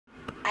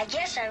I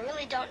guess I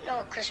really don't know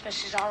what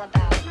Christmas is all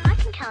about. I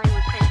can tell you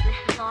what Christmas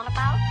is all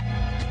about.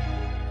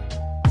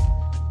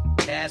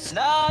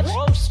 Chestnuts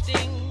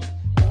roasting,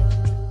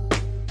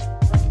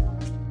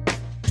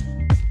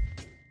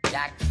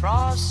 Jack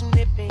Frost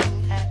nipping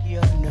at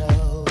your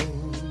nose.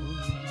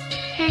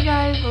 Hey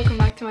guys, welcome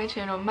back to my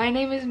channel. My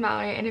name is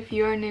Mallory, and if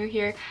you are new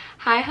here,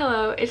 hi,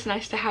 hello, it's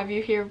nice to have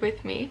you here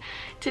with me.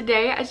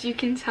 Today, as you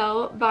can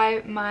tell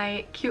by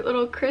my cute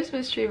little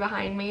Christmas tree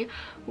behind me,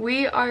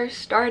 we are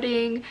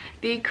starting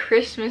the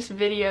Christmas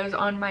videos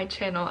on my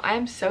channel. I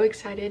am so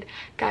excited.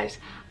 Guys,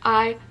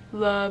 I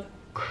love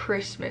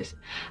Christmas.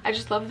 I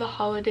just love the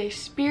holiday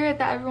spirit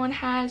that everyone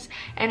has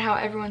and how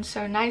everyone's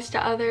so nice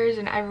to others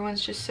and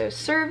everyone's just so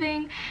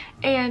serving,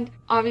 and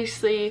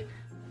obviously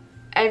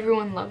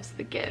everyone loves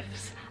the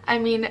gifts. I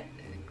mean,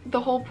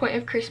 the whole point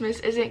of Christmas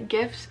isn't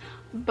gifts,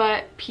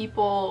 but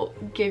people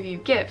give you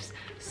gifts.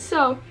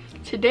 So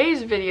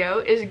today's video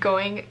is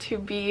going to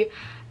be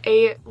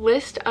a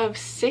list of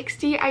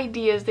 60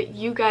 ideas that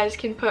you guys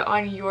can put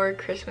on your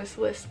Christmas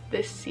list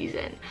this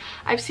season.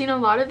 I've seen a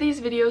lot of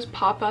these videos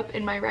pop up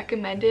in my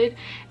recommended,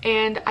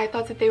 and I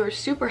thought that they were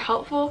super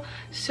helpful,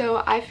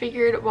 so I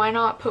figured why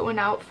not put one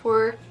out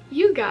for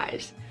you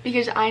guys,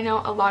 because I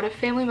know a lot of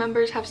family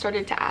members have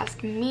started to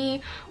ask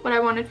me what I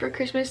wanted for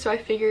Christmas, so I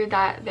figured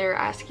that they're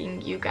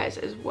asking you guys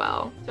as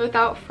well. So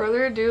without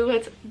further ado,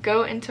 let's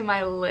go into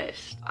my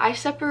list. I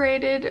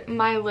separated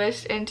my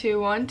list into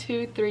 1,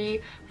 2,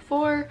 3,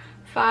 4,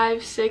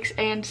 5, 6,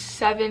 and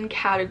 7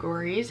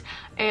 categories,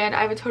 and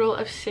I have a total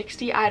of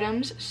 60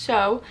 items,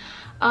 so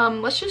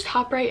let's just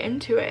hop right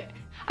into it.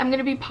 I'm going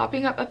to be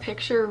popping up a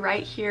picture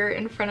right here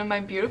in front of my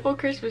beautiful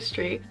Christmas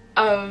tree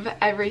of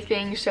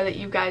everything so that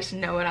you guys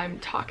know what I'm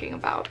talking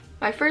about.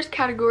 My first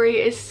category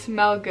is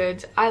smell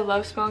goods. I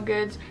love smell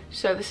goods,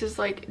 so this is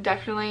like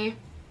definitely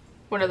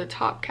one of the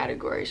top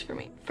categories for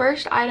me.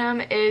 First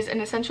item is an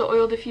essential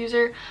oil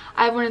diffuser.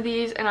 I have one of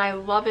these and I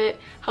love it.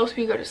 Helps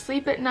me go to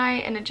sleep at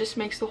night and it just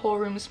makes the whole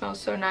room smell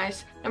so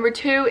nice. Number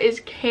 2 is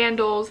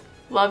candles.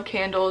 Love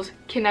candles.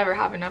 Can never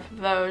have enough of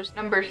those.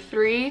 Number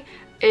 3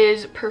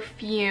 is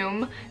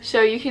perfume.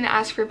 So you can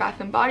ask for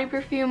Bath and Body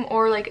perfume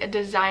or like a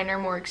designer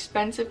more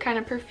expensive kind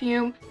of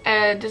perfume.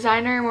 A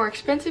designer more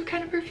expensive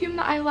kind of perfume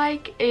that I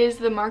like is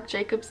the Marc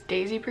Jacobs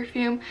Daisy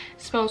perfume.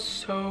 It smells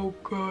so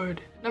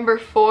good. Number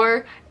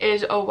 4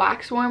 is a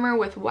wax warmer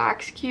with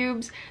wax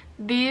cubes.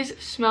 These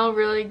smell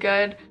really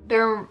good.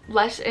 They're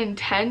less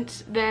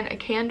intense than a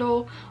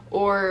candle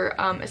or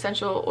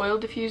essential oil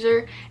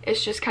diffuser.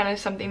 It's just kind of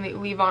something that you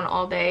leave on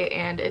all day,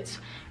 and it's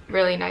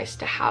really nice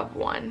to have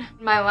one.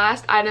 My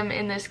last item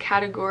in this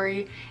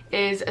category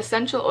is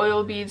essential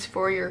oil beads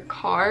for your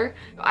car.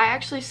 I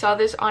actually saw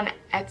this on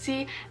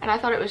Etsy and I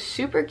thought it was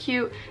super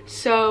cute,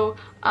 so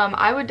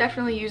I would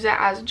definitely use it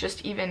as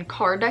just even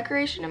car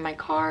decoration in my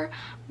car,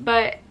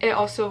 but it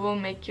also will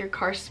make your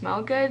car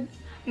smell good.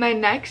 My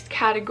next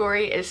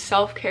category is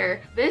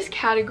self-care. This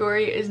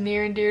category is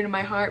near and dear to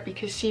my heart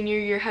because senior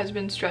year has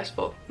been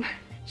stressful.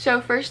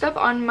 So first up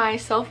on my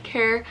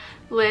self-care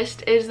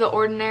list is the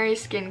ordinary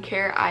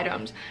skincare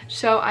items.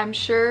 So I'm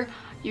sure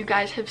you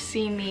guys have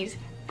seen these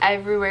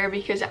everywhere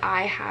because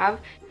I have.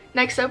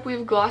 Next up, we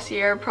have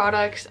Glossier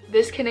products.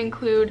 This can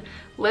include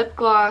lip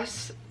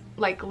gloss,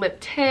 like lip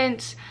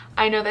tints.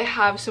 I know they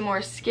have some more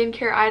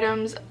skincare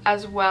items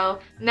as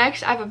well.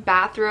 Next, I have a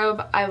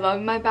bathrobe. I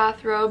love my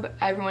bathrobe.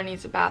 Everyone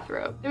needs a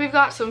bathrobe. Then we've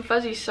got some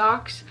fuzzy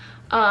socks.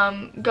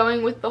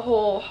 Going with the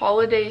whole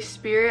holiday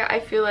spirit, I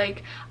feel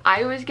like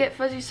I always get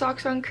fuzzy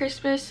socks on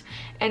Christmas,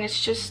 and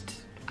it's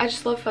just, I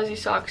just love fuzzy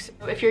socks.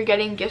 If you're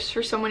getting gifts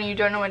for someone and you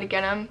don't know what to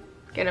get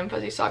them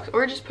fuzzy socks,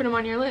 or just put them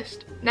on your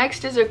list.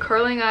 Next is a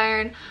curling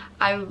iron.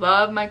 I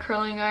love my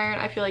curling iron.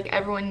 I feel like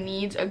everyone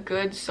needs a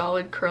good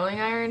solid curling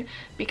iron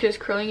because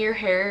curling your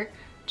hair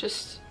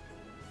just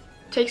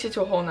takes it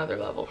to a whole nother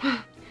level.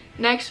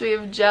 Next, we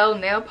have gel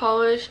nail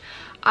polish.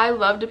 I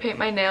love to paint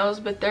my nails,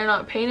 but they're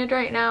not painted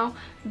right now.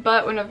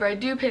 But whenever I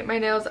do paint my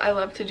nails, I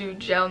love to do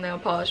gel nail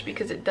polish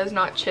because it does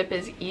not chip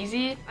as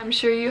easy. I'm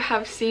sure you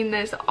have seen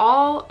this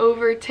all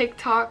over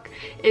TikTok,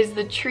 is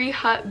the Tree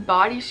Hut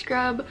body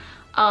scrub.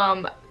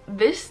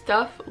 This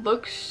stuff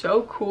looks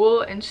so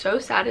cool and so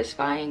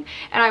satisfying,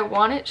 and I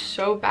want it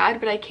so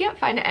bad, but I can't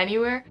find it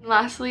anywhere. And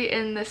lastly,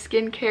 in the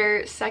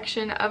skincare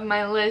section of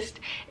my list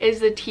is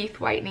the teeth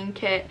whitening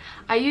kit.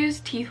 I use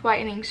teeth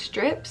whitening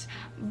strips,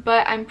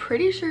 but I'm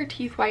pretty sure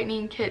teeth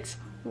whitening kits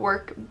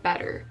work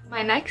better.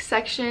 My next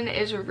section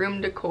is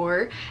room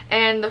decor,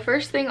 and the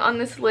first thing on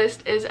this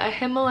list is a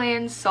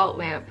Himalayan salt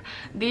lamp.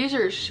 These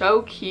are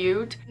so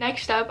cute.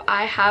 Next up,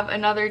 I have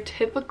another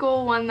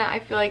typical one that I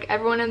feel like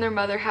everyone and their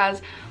mother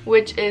has,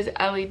 which is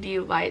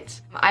LED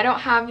lights. I don't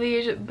have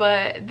these,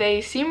 but they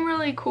seem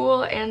really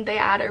cool and they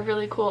add a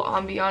really cool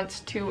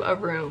ambiance to a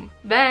room.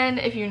 Then,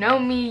 if you know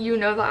me, you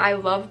know that I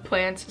love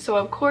plants, so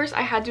of course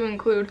I had to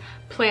include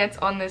plants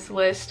on this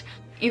list,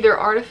 either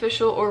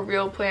artificial or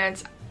real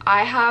plants.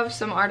 I have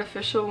some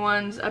artificial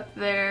ones up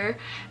there,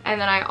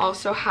 and then I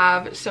also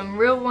have some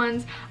real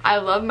ones. I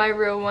love my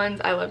real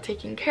ones. I love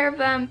taking care of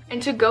them.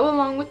 And to go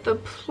along with the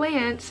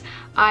plants,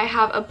 I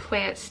have a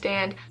plant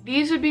stand.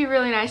 These would be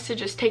really nice to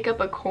just take up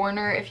a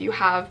corner if you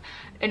have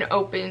an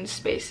open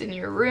space in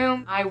your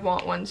room. I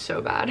want one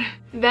so bad.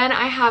 Then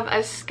I have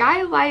a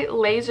skylight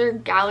laser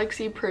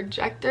galaxy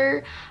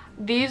projector.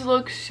 These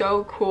look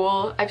so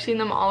cool. I've seen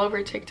them all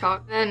over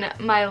TikTok. Then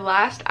my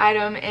last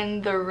item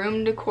in the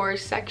room decor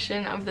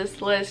section of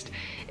this list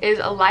is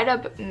a light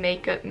up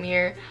makeup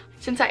mirror.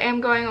 Since I am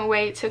going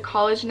away to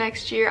college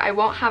next year, I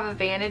won't have a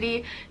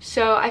vanity,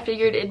 so I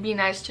figured it'd be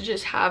nice to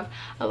just have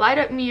a light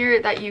up mirror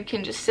that you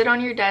can just sit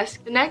on your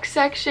desk. The next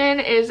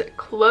section is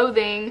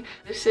clothing.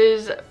 This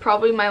is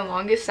probably my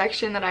longest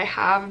section that I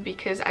have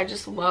because I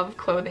just love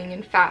clothing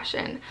and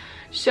fashion.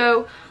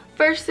 So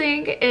first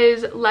thing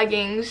is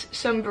leggings.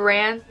 Some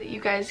brands that you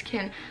guys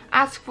can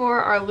ask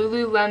for are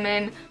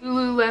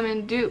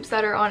Lululemon dupes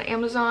that are on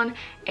Amazon,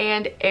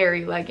 and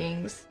Aerie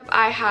leggings.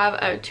 I have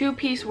a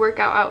two-piece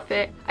workout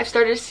outfit. I've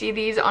started to see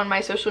these on my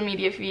social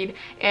media feed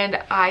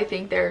and I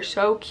think they're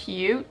so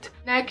cute.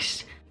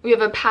 Next, we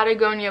have a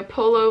Patagonia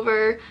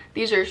pullover.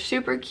 These are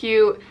super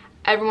cute.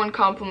 Everyone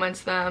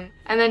compliments them.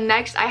 And then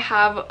next I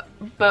have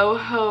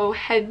boho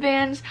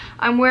headbands.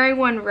 I'm wearing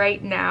one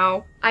right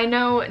now. I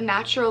know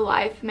Natural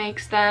Life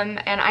makes them,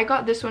 and I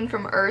got this one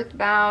from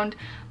Earthbound,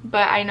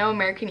 but I know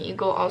American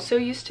Eagle also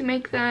used to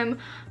make them.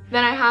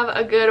 Then I have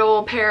a good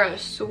old pair of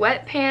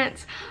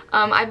sweatpants.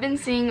 I've been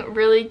seeing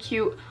really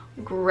cute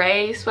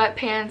gray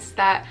sweatpants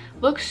that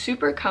look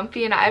super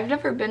comfy, and I've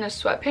never been a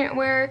sweatpant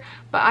wearer,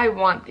 but I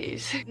want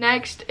these.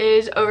 Next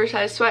is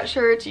oversized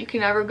sweatshirts. You can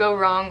never go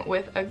wrong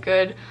with a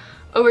good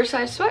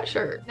oversized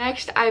sweatshirt.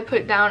 Next, I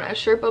put down a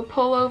Sherpa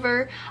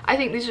pullover. I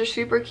think these are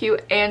super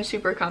cute and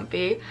super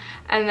comfy.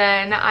 And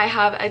then I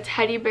have a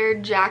teddy bear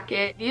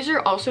jacket. These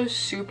are also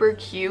super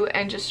cute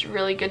and just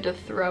really good to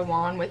throw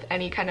on with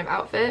any kind of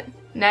outfit.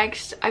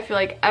 Next, I feel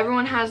like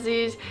everyone has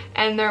these,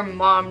 and they're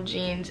mom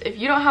jeans. If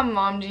you don't have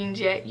mom jeans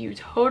yet, you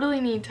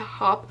totally need to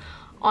hop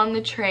on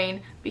the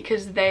train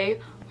because they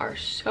are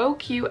so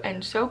cute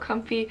and so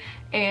comfy,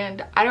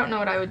 and I don't know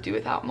what I would do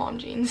without mom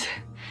jeans.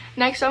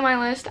 Next on my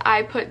list,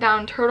 I put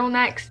down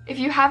turtlenecks. If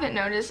you haven't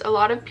noticed, a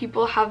lot of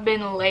people have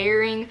been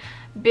layering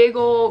big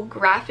old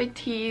graphic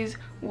tees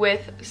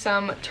with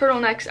some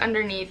turtlenecks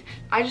underneath.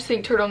 I just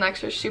think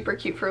turtlenecks are super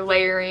cute for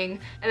layering.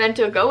 And then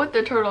to go with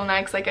the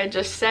turtlenecks, like I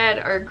just said,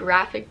 are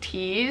graphic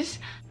tees.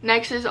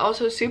 Next is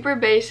also super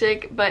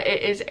basic, but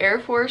it is Air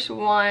Force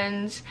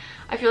Ones.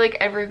 I feel like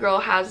every girl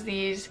has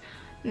these.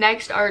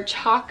 Next are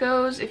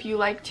chacos. If you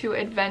like to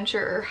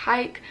adventure or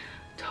hike,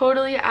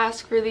 totally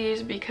ask for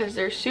these because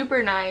they're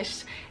super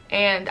nice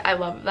and I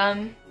love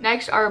them.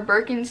 Next are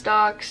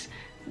Birkenstocks.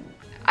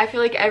 I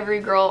feel like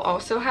every girl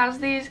also has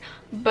these,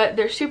 but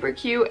they're super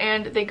cute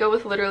and they go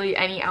with literally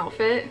any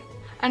outfit.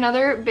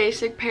 Another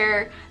basic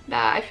pair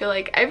that I feel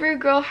like every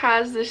girl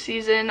has this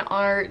season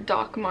are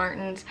Doc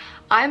Martens.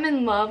 I'm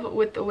in love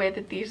with the way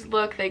that these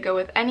look. They go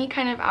with any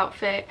kind of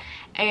outfit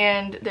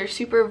and they're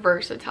super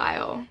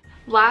versatile.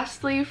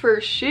 Lastly, for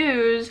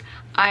shoes,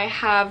 I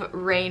have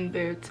rain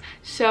boots.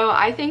 So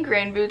I think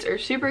rain boots are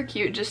super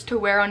cute just to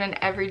wear on an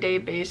everyday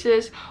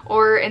basis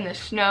or in the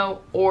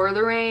snow or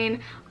the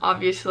rain,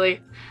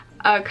 obviously.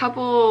 A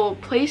couple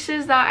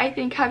places that I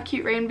think have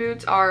cute rain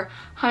boots are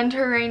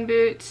Hunter rain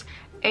boots,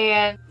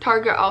 and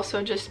Target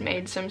also just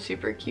made some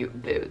super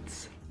cute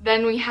boots.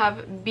 Then we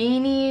have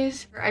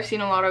beanies. I've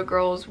seen a lot of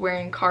girls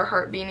wearing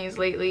Carhartt beanies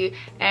lately,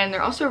 and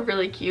they're also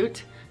really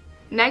cute.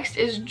 Next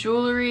is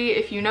jewelry.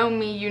 If you know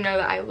me, you know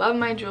that I love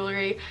my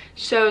jewelry.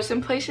 So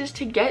some places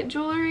to get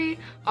jewelry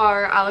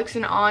are Alex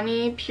and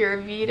Ani,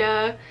 Pure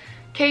Vita,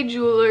 K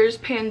Jewelers,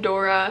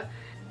 Pandora,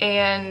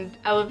 and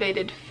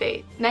Elevated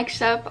Faith.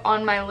 Next up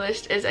on my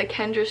list is a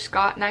Kendra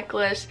Scott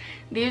necklace.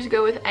 These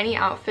go with any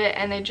outfit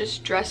and they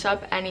just dress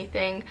up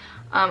anything.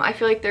 I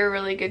feel like they're a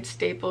really good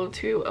staple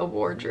to a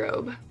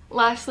wardrobe.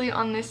 Lastly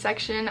on this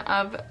section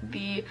of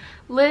the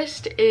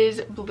list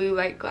is blue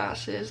light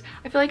glasses.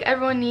 I feel like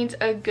everyone needs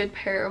a good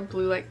pair of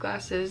blue light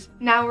glasses.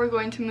 Now we're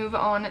going to move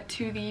on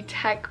to the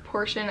tech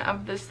portion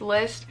of this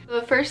list. So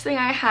the first thing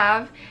I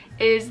have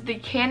is the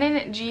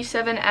Canon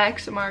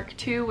G7X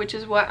Mark II, which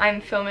is what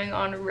I'm filming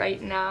on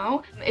right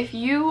now. If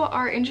you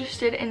are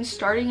interested in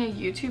starting a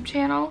YouTube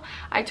channel,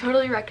 I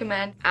totally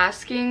recommend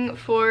asking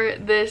for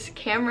this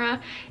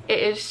camera. It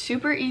is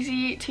super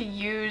easy to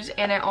use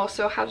and it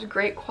also has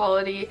great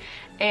quality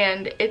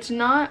and it's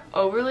not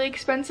overly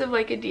expensive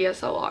like a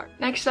DSLR.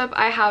 Next up,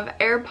 I have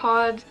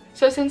AirPods.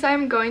 So since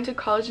I'm going to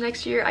college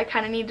next year, I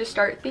kind of need to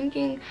start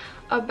thinking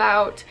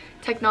about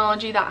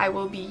technology that I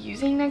will be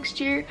using next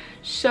year.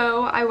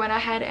 So I went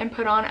ahead and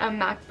put on a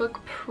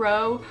MacBook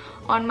Pro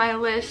on my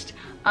list.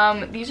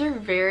 These are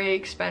very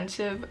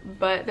expensive,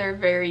 but they're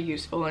very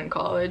useful in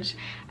college.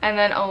 And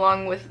then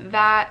along with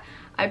that,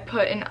 I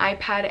put an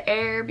iPad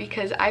Air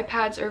because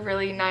iPads are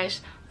really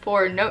nice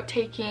for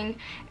note-taking,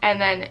 and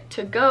then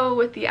to go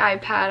with the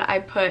iPad I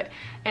put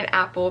an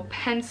Apple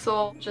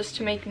Pencil just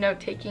to make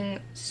note-taking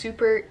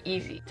super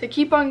easy. To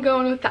keep on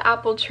going with the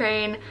Apple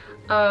train,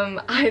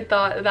 I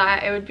thought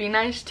that it would be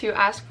nice to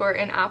ask for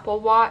an Apple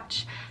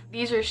Watch.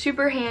 These are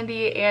super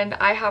handy and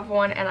I have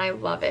one and I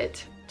love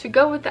it. To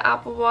go with the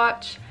Apple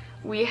Watch,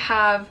 we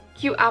have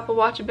cute Apple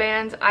Watch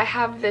bands. I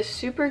have this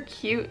super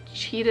cute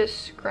cheetah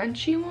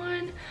scrunchy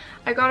one.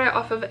 I got it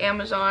off of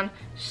Amazon,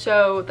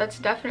 so that's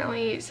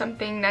definitely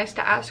something nice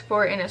to ask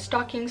for in a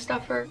stocking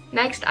stuffer.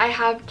 Next, I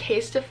have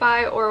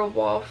Casetify or a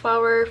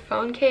wallflower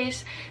phone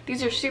case.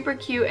 These are super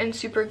cute and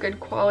super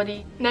good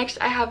quality. Next,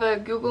 I have a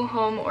Google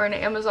Home or an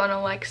Amazon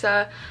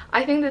Alexa.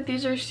 I think that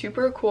these are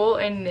super cool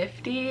and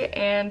nifty,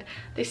 and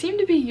they seem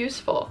to be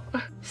useful.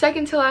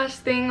 Second to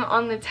last thing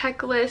on the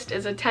tech list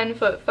is a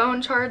 10-foot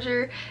phone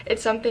charger.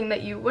 It's something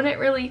that you wouldn't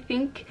really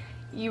think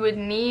you would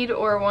need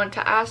or want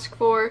to ask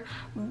for,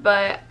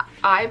 but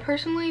I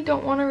personally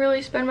don't want to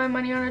really spend my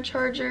money on a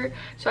charger,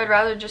 so I'd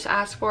rather just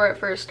ask for it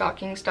for a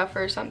stocking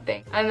stuffer or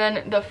something. And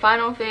then the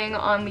final thing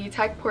on the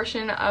tech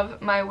portion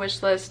of my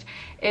wish list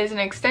is an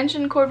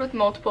extension cord with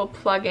multiple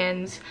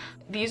plugins.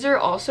 These are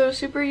also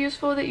super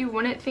useful that you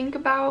wouldn't think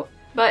about,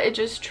 but it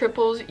just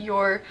triples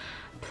your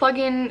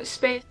plug-in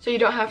space, so you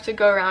don't have to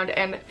go around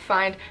and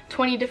find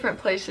 20 different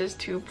places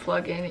to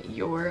plug in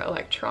your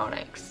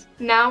electronics.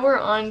 Now we're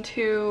on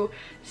to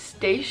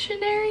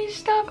stationery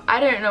stuff.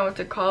 I don't know what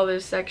to call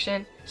this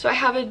section. So I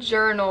have a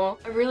journal.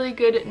 A really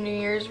good New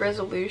Year's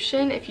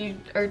resolution, if you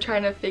are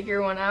trying to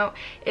figure one out,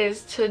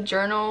 is to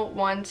journal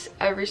once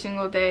every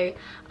single day.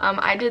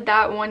 I did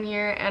that one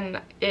year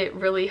and it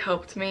really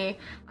helped me.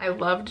 I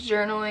loved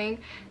journaling,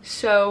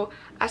 so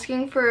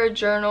asking for a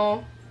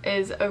journal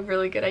is a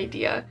really good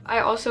idea.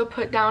 I also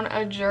put down a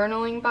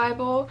journaling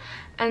Bible,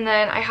 and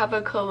then I have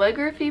a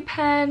calligraphy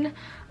pen.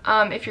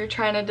 If you're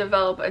trying to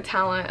develop a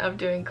talent of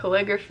doing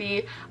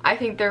calligraphy, I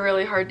think they're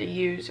really hard to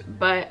use,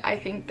 but I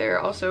think they're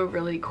also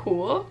really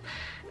cool.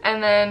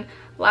 And then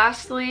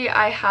lastly,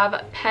 I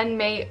have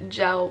PenMate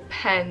gel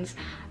pens.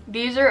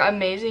 These are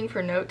amazing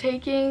for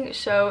note-taking,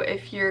 so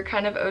if you're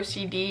kind of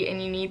OCD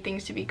and you need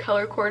things to be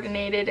color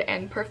coordinated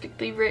and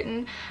perfectly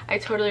written, I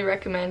totally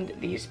recommend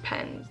these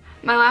pens.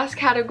 My last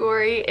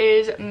category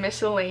is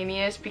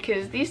miscellaneous,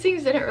 because these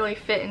things didn't really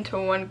fit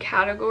into one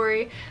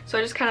category, so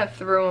I just kind of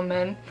threw them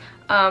in.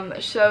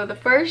 So the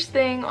first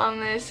thing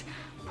on this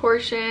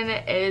portion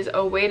is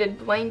a weighted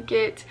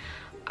blanket.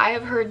 I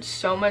have heard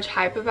so much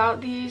hype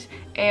about these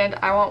and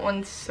I want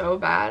one so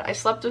bad. I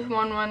slept with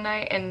one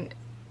night and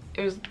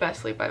it was the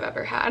best sleep I've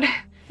ever had.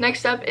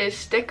 Next up is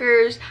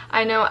stickers.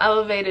 I know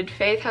Elevated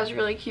Faith has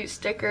really cute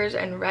stickers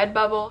and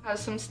Redbubble has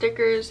some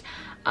stickers.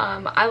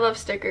 I love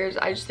stickers.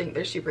 I just think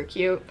they're super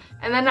cute.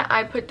 And then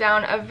I put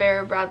down a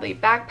Vera Bradley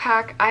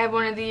backpack. I have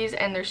one of these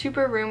and they're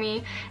super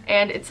roomy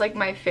and it's like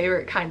my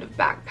favorite kind of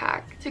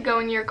backpack. To go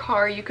in your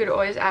car, you could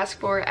always ask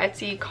for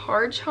Etsy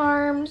card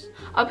charms.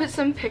 I'll put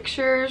some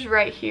pictures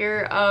right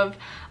here of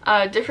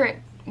different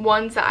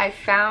ones that I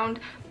found,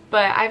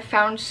 but I've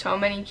found so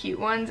many cute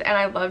ones and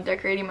I love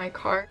decorating my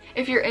car.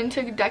 If you're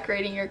into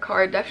decorating your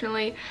car,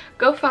 definitely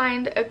go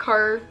find a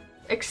car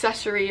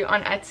accessory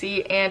on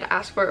Etsy and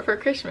ask for it for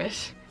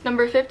Christmas.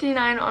 Number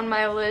 59 on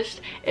my list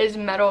is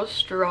metal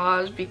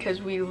straws,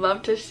 because we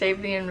love to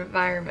save the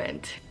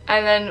environment.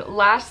 And then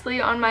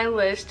lastly on my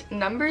list,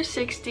 number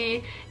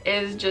 60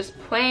 is just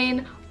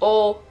plain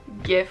old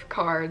gift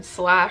cards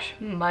 /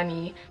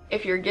 money.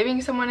 If you're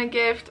giving someone a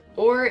gift,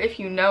 or if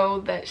you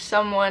know that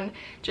someone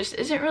just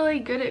isn't really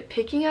good at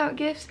picking out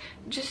gifts,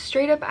 just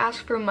straight up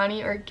ask for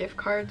money or gift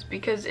cards,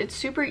 because it's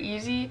super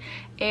easy,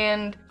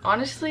 and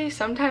honestly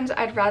sometimes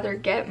I'd rather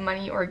get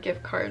money or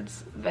gift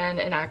cards than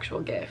an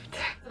actual gift.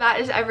 That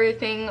is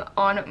everything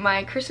on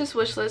my Christmas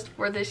wish list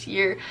for this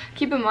year.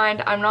 Keep in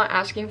mind, I'm not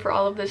asking for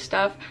all of this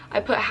stuff. I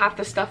put half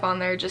the stuff on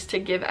there just to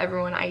give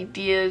everyone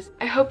ideas.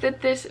 I hope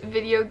that this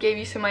video gave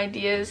you some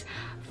ideas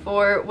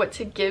for what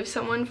to give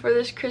someone for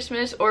this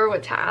Christmas, or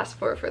what to ask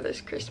for this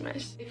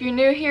Christmas. If you're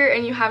new here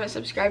and you haven't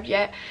subscribed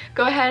yet,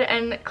 go ahead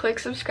and click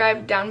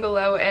subscribe down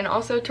below, and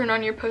also turn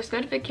on your post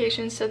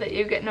notifications so that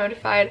you get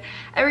notified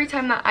every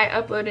time that I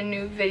upload a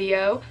new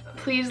video.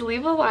 Please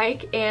leave a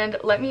like and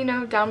let me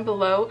know down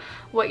below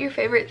what your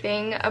favorite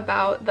thing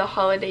about the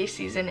holiday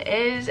season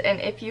is,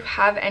 and if you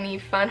have any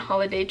fun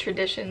holiday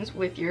traditions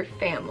with your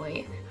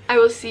family. I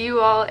will see you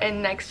all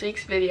in next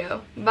week's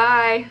video.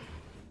 Bye!